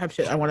I have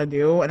shit I want to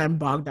do, and I'm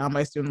bogged down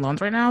by student loans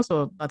right now,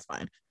 so that's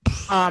fine.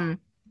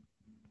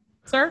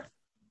 Sir?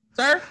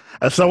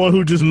 As someone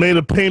who just made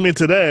a payment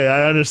today,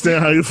 I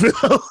understand how you feel.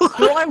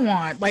 All I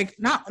want,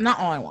 not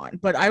all I want,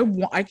 but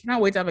I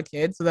cannot wait to have a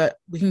kid so that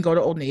we can go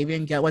to Old Navy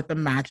and get the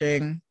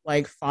matching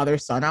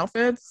father-son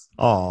outfits.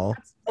 Oh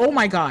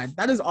my God,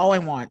 that is all I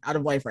want out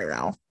of life right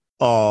now.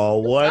 Oh,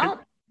 what? Can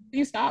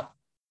you stop?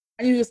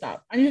 I need you to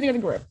stop. I need you to get a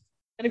grip.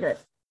 Get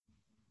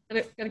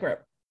a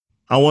grip.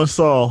 I once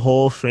saw a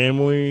whole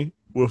family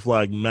with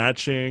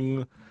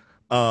matching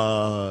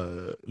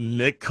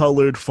Nick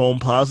colored foam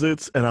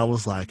posits, and I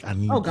was like, I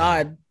need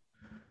God.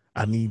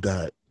 I need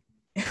that.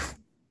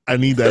 I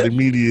need that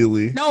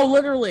immediately. No,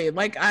 literally.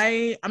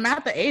 I'm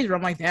at the age where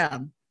I'm like,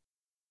 damn,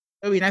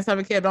 it would be nice to have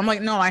a kid. But I'm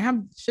like, no, I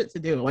have shit to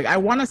do. I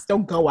want to still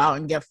go out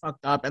and get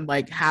fucked up and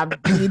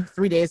need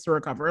 3 days to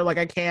recover.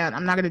 I can't.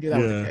 I'm not gonna do that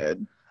with a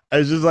kid.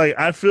 It's just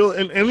I feel,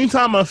 and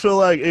anytime I feel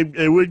like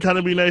it would kind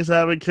of be nice to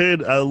have a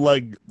kid, I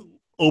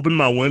open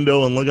my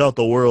window and look out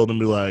the world and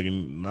be like,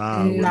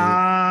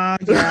 nah,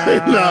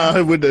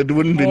 it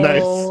wouldn't be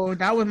nice. Oh,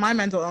 not with my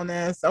mental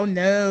illness. Oh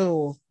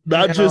no.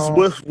 Not just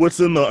with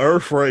what's in the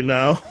earth right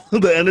now,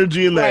 the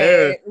energy in the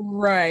air.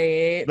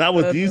 Right. Not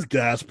with these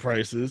gas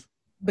prices.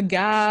 The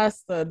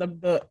gas,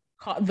 the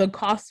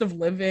cost of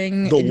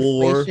living, the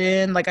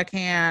inflation. War. I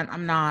can't.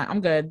 I'm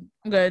good.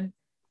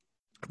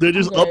 They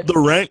just up the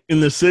rent in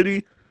the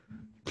city.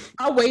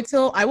 I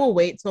will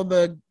wait till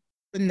the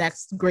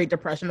next Great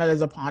Depression that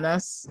is upon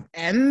us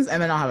ends, and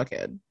then I'll have a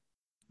kid.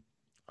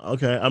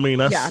 Okay, I mean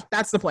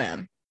that's the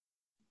plan.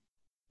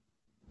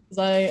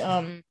 Because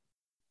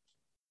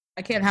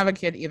I can't have a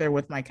kid either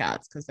with my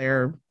cats because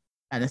they're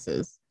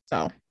menaces.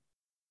 So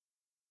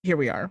here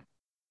we are.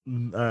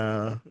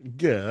 Yeah,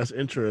 that's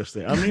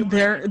interesting. I mean,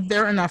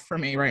 they're enough for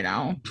me right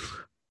now.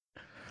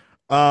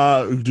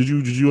 Did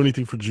you do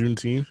anything for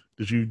Juneteenth?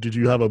 Did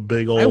you have a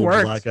big old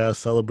black ass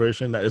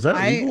celebration? Is that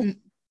illegal?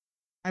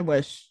 I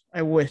wish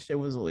it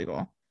was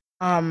illegal.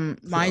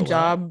 My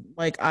job,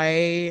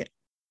 I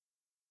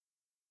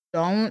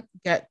don't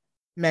get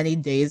many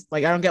days. I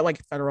don't get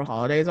federal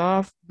holidays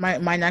off.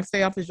 My next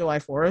day off is July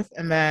 4th,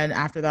 and then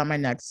after that, my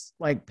next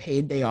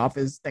paid day off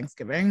is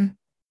Thanksgiving.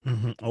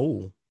 Mm-hmm.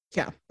 Oh,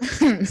 yeah.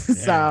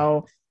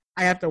 So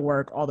I have to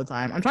work all the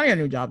time. I'm trying to get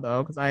a new job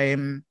though because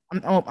I'm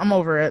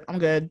over it. I'm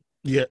good.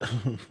 Yeah.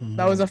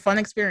 That was a fun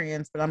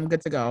experience, but I'm good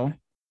to go.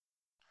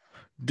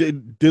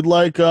 Did you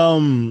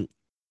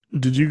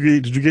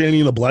get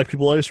any of the black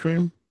people ice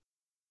cream?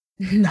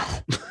 No.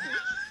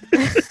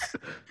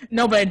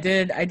 No, but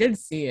I did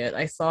see it.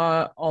 I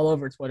saw all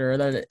over Twitter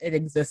that it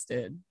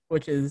existed,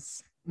 which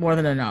is more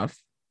than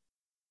enough.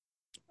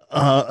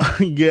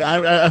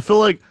 Yeah, I feel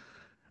like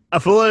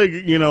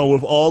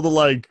with all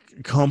the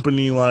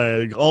company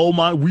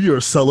we are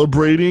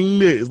celebrating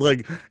this,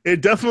 it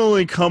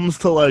definitely comes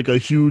to a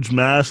huge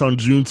mass on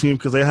Juneteenth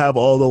because they have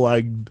all the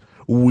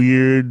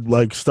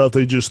weird stuff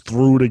they just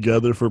threw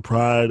together for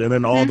Pride, and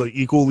then all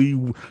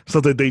the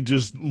stuff that they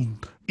just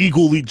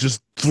equally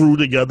just threw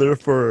together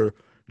for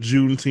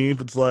Juneteenth.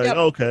 It's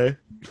okay.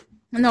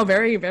 No,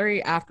 very,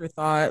 very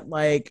afterthought.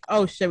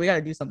 Oh shit, we got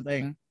to do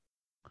something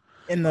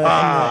in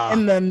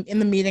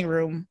the meeting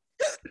room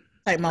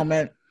type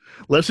moment.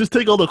 Let's just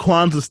take all the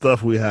Kwanzaa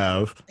stuff we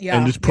have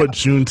and just put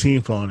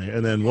Juneteenth on it,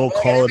 and then we'll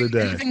call it a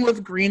day. Anything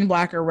with green,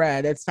 black, or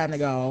red, it's time to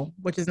go.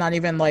 Which is not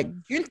even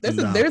June. There's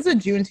a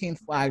Juneteenth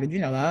flag. Did you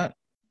know that?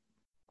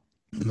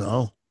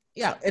 No.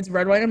 Yeah, it's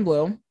red, white, and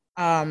blue.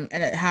 And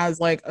it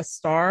has a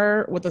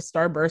star with a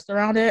star burst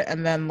around it,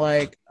 and then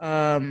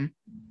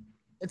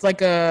it's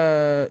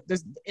the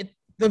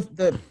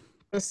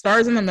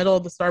stars in the middle.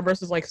 The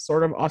starburst is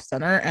sort of off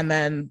center, and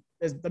then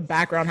the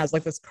background has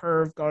this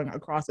curve going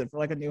across it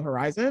for a new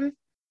horizon.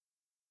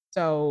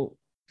 So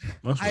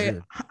That's I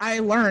weird. I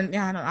learned.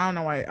 Yeah, I don't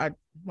know why.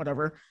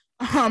 Whatever.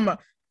 Um,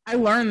 I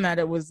learned that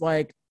it was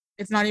like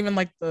it's not even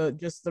like the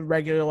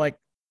regular like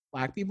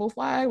black people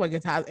flag. Like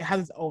it has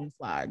its own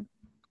flag.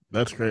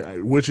 That's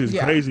great. Which is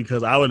Yeah. crazy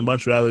because I would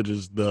much rather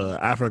just the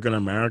African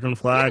American Yeah,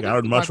 flag. I just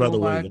would the much black people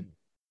rather wear that. flag.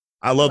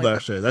 I love Like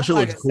that shit. That that shit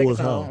flag looks is sick cool as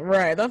as hell. hell.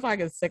 Right. That flag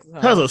is sick as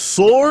Has hell. a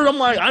sword. I'm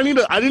like, I need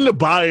to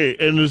buy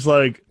it and just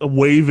like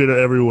wave it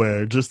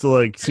everywhere just to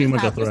like I seem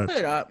like a just threat. put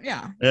it up.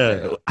 Yeah. Just put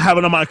it Yeah, up. have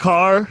it on my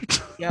car,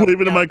 Yep. leave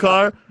it in Yep. my Yep.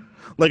 car,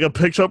 like a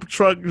pickup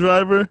truck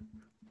driver.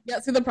 Yeah,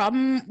 see the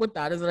problem with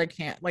that is that I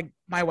can't like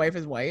my wife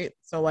is white,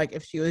 so like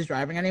if she was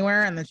driving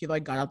anywhere and then she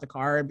like got out the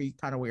car, it'd be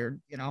kind of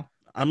weird, you know.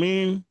 I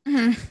mean,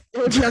 It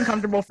would be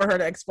uncomfortable for her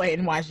to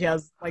explain why she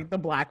has like the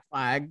black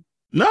flag.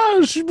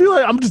 no, she'd be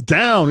like, I'm just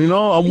down,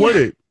 I'm with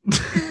Yeah, it.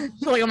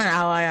 she's like I'm an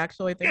ally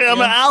actually. Thank Yeah, I'm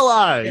an you.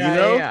 ally, Yeah,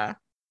 yeah,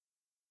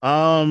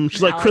 yeah.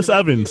 She's An like ally to Chris the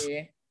Evans.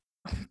 community.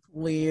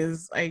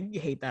 Please, I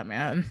hate that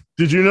man.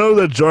 Did you know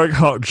that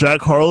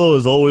Jack Harlow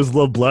has always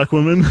loved black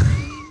women?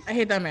 I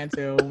hate that man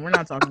too. We're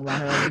not talking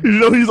about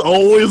him. He's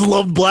always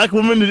loved black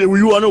women. Were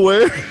you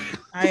unaware?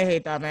 I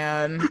hate that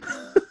man.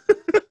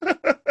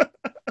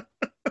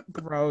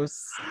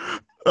 Gross.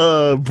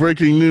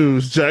 Breaking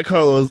news: Jack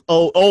Harlow has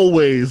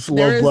always There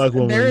loved is black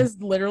there women. is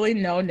literally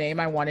no name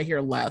I want to hear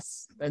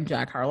less than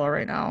Jack Harlow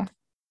right now.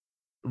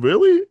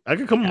 Really? I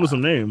could come up Yeah. with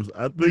some names.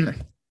 I think.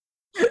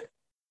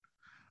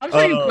 I'm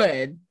sure you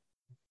could.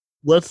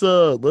 Let's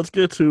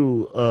get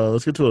to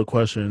a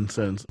question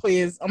since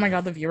Please. Oh my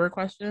god, the viewer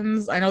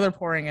questions. I know they're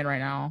pouring in right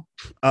now.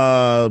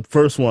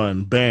 first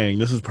one, bang,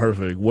 this is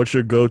perfect. What's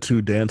your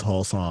go-to dance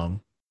hall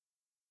song?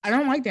 I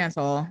don't like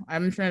dancehall.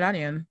 I'm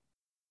Trinidadian.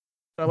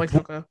 So I like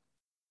soca.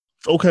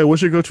 Okay,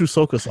 what's your go-to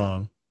soca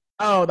song?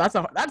 Oh, that's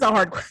a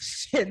hard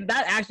question.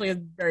 That actually is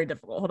very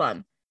difficult. Hold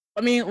on.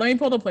 Let me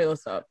pull the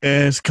playlist up.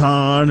 It's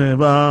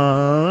Carnival.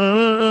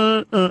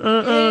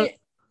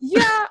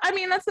 Yeah, I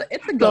mean it's a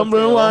Number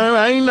go-to. one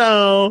right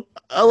now.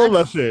 I love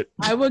that shit.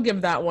 I would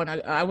give that one.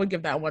 I would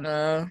give that one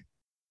a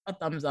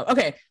thumbs up.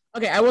 Okay,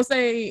 okay. I will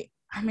say.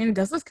 I mean,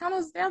 does this count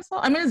as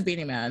dancehall? I mean, it's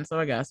Beanie Man, so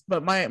I guess.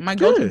 But my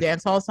go-to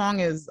dancehall song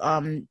is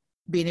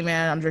Beanie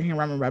Man. I'm drinking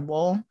rum and Red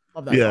Bull.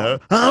 Love that song.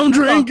 I'm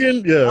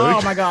drinking. Yeah.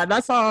 Oh my god,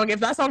 that song! If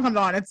that song comes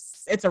on,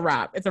 it's a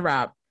wrap. It's a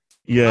wrap.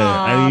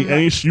 Yeah.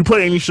 You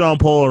play any Sean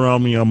Paul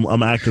around me,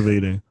 I'm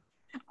activating.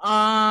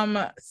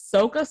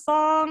 Soca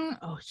song.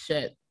 Oh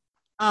shit.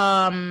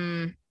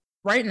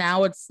 Right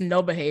now it's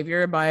No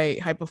Behavior by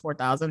Hyper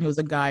 4000, who's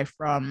a guy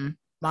from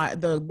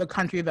the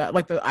country that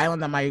like the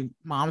island that my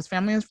mom's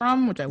family is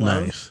from, which I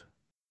love. Nice.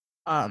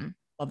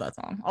 Love that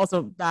song.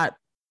 Also, that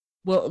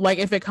will like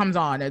if it comes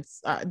on,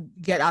 it's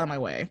get out of my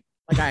way.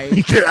 Like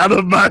get out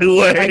of my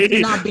way. Like,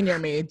 do not be near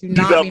me. Do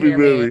not be near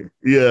me.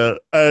 Yeah,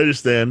 I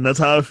understand. That's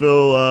how I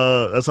feel.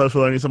 That's how I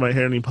feel. Anytime I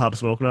hear any Pop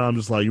Smoke now, I'm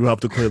just like, you have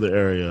to clear the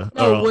area.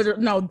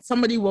 No,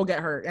 somebody will get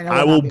hurt. And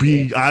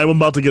I'm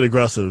about to get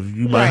aggressive.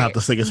 You might have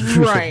to stick us.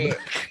 Right.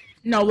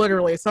 No,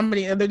 literally,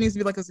 somebody. There needs to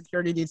be like a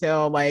security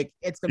detail. like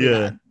it's gonna be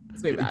bad.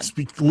 It's gonna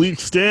be bad.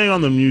 Staying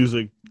on the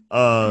music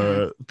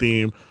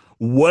theme.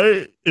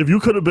 What if you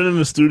could have been in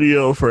the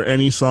studio for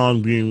any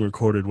song being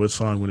recorded? What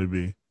song would it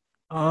be?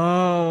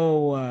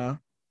 Oh.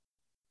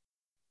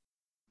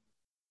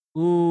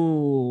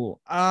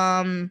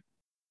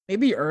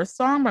 Maybe Earth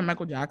Song by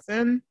Michael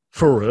Jackson.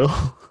 For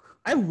real?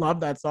 I love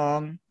that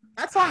song.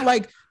 That song,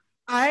 like,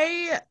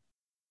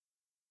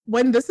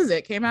 when This Is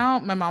It came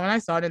out, my mom and I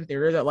saw it in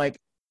theaters at like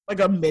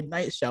a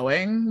midnight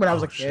showing when I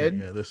was a kid.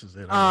 Yeah, This Is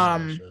It.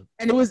 And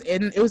it was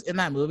in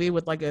that movie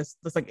with like this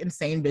like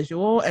insane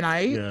visual, and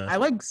I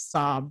like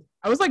sobbed.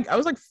 I was like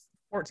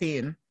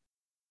 14.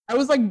 I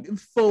was like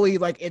fully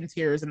like in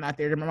tears in that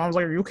theater. My mom was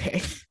like, "Are you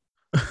okay?"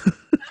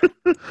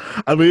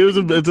 I mean, it's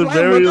a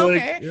very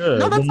like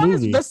no,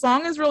 the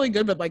song is really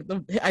good, but like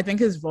I think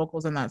his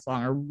vocals in that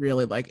song are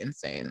really like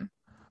insane.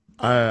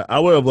 I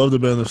would have loved to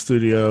be in the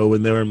studio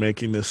when they were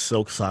making this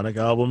Silk Sonic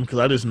album because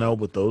I just know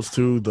with those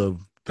two the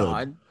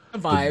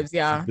vibes,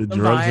 the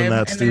drugs in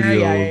that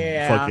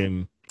studio,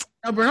 fucking.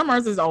 No, Bruno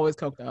Mars is always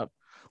coked up.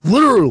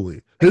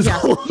 Literally, he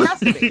has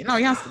to be. No,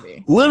 he has to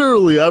be.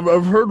 Literally, I've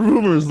heard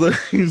rumors that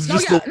he's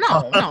like that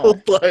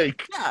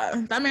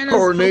man is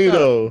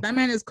tornado. That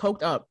man is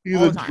coked up.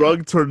 He's a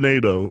drug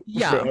tornado.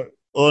 Yeah.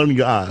 On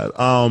God.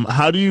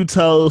 How do you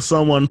tell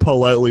someone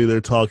politely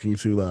they're talking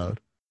too loud?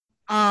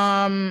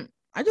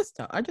 I just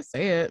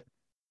say it.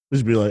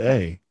 Just be like,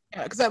 hey.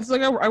 Yeah, because that's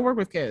like I work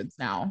with kids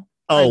now.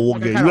 Oh,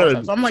 okay.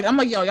 So I'm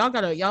like, yo,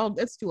 y'all,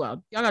 it's too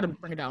loud. Y'all gotta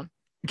bring it down.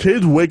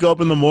 Kids wake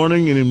up in the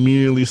morning and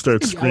immediately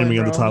start screaming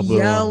at the top of the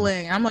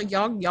yelling. I'm like,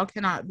 y'all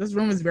cannot. This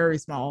room is very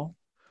small.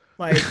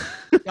 Like,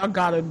 y'all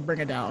gotta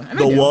bring it down. And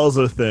the walls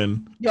are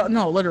thin. Yeah,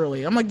 no,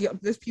 literally. I'm like,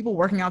 there's people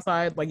working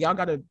outside. Like, y'all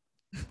gotta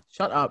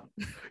shut up.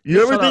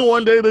 You ever think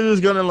one day they're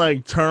just gonna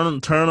like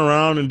turn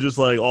around and just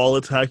like all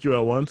attack you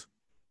at once?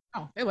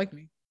 Oh, they like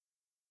me.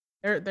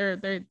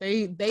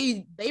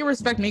 They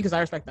respect me because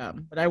I respect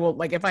them. But I will,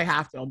 like, if I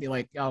have to, I'll be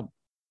like, yo,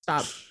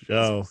 stop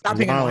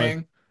being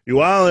annoying. You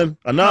wildin'.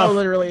 Enough. No,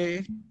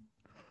 literally.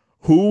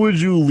 Who would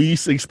you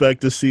least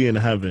expect to see in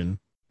heaven?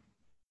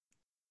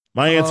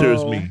 My answer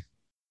is Oh, me.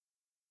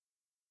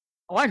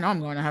 I know I'm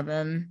going to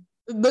heaven.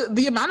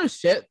 The amount of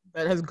shit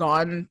that has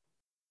gone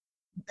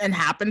and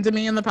happened to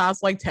me in the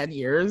past like 10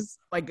 years,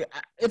 like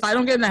if I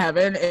don't get into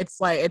heaven,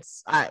 it's like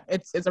it's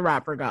a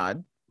wrap for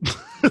God.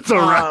 It's a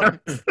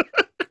wrap.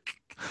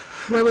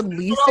 Who I would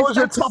least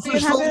expect to see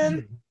in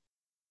heaven?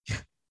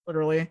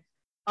 Literally.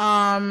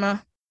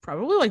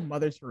 Probably like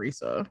Mother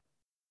Teresa.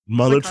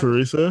 Mother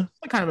Teresa?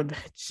 Like kind of a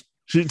bitch.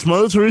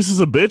 Mother Teresa's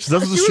a bitch?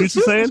 That's what the streets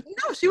are saying?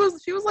 No, she had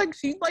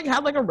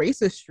like a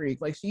racist streak.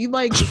 Like she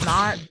was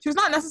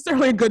not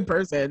necessarily a good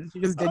person.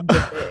 She just did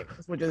good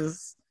things, which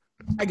is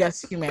I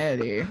guess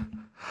humanity.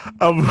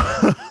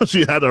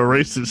 She had a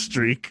racist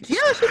streak.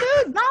 Yeah, she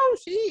did. No,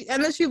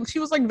 she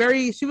was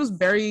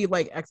very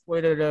like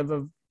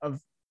exploitative of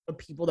the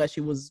people that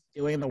she was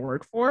doing the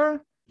work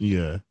for.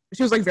 Yeah.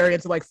 She was like very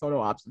into like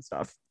photo ops and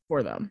stuff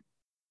for them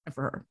and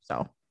for her.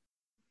 So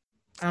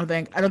I don't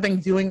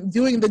think doing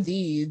the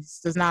deeds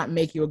does not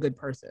make you a good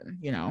person,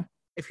 you know,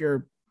 if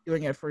you're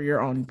doing it for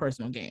your own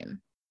personal gain.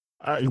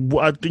 I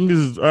think this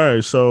is all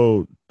right.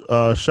 So,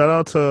 shout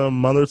out to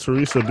Mother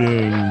Teresa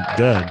being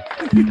dead.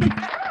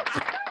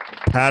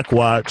 Pack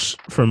watch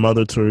for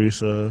Mother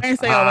Teresa. I ain't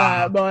say all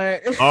that,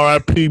 but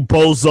R.I.P.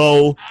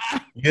 Bozo.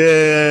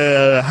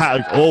 Yeah.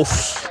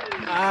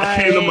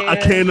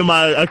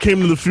 I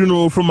came to the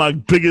funeral for my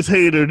biggest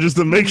hater just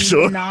to make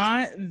sure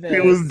he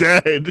was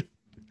dead.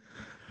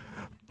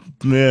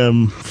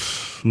 Man,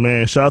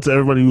 shout out to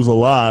everybody who's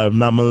alive,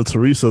 not Mother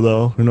Teresa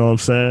though. You know what I'm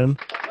saying?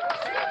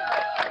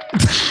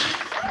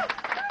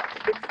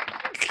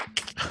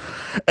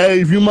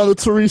 Hey, if you Mother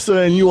Teresa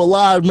and you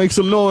alive, make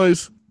some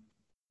noise.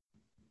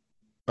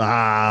 The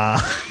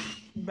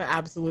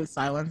absolute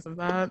silence of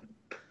that.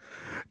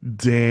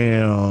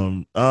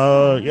 Damn.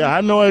 Yeah, I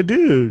know I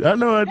did.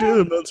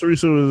 Mother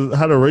Teresa was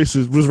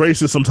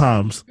racist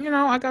sometimes. You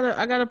know, I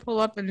gotta pull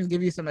up and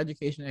give you some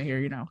education in here,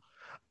 you know.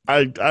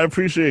 I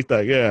appreciate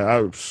that. Yeah,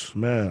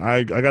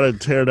 I gotta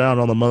tear down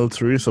all the Mother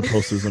Teresa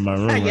posters in my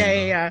room.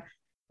 Yeah.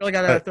 Really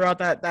gotta throw out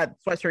that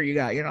sweatshirt you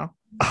got, you know.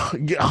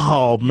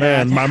 Oh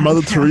man, my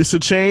Mother Teresa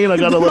chain, I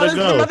gotta let it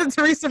go. The Mother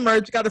Teresa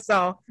merch gotta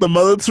sell. The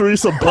Mother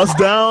Teresa bust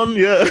down,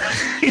 yeah.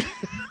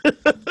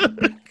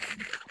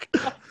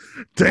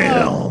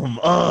 Damn.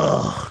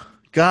 Oh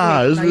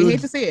God. You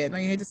hate to see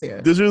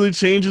it. This really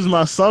changes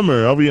my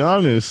summer, I'll be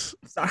honest.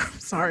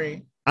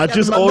 Sorry. I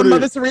just ordered the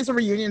Mother Teresa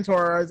reunion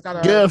tour.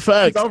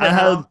 Facts.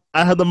 I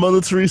had the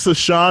Mother Teresa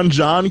Sean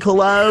John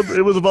collab.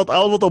 I was about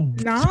to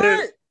not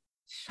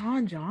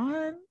Sean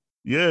John.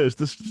 Yes,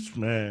 I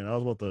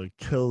was about to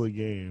kill the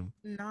game.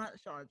 Not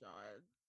Sean John.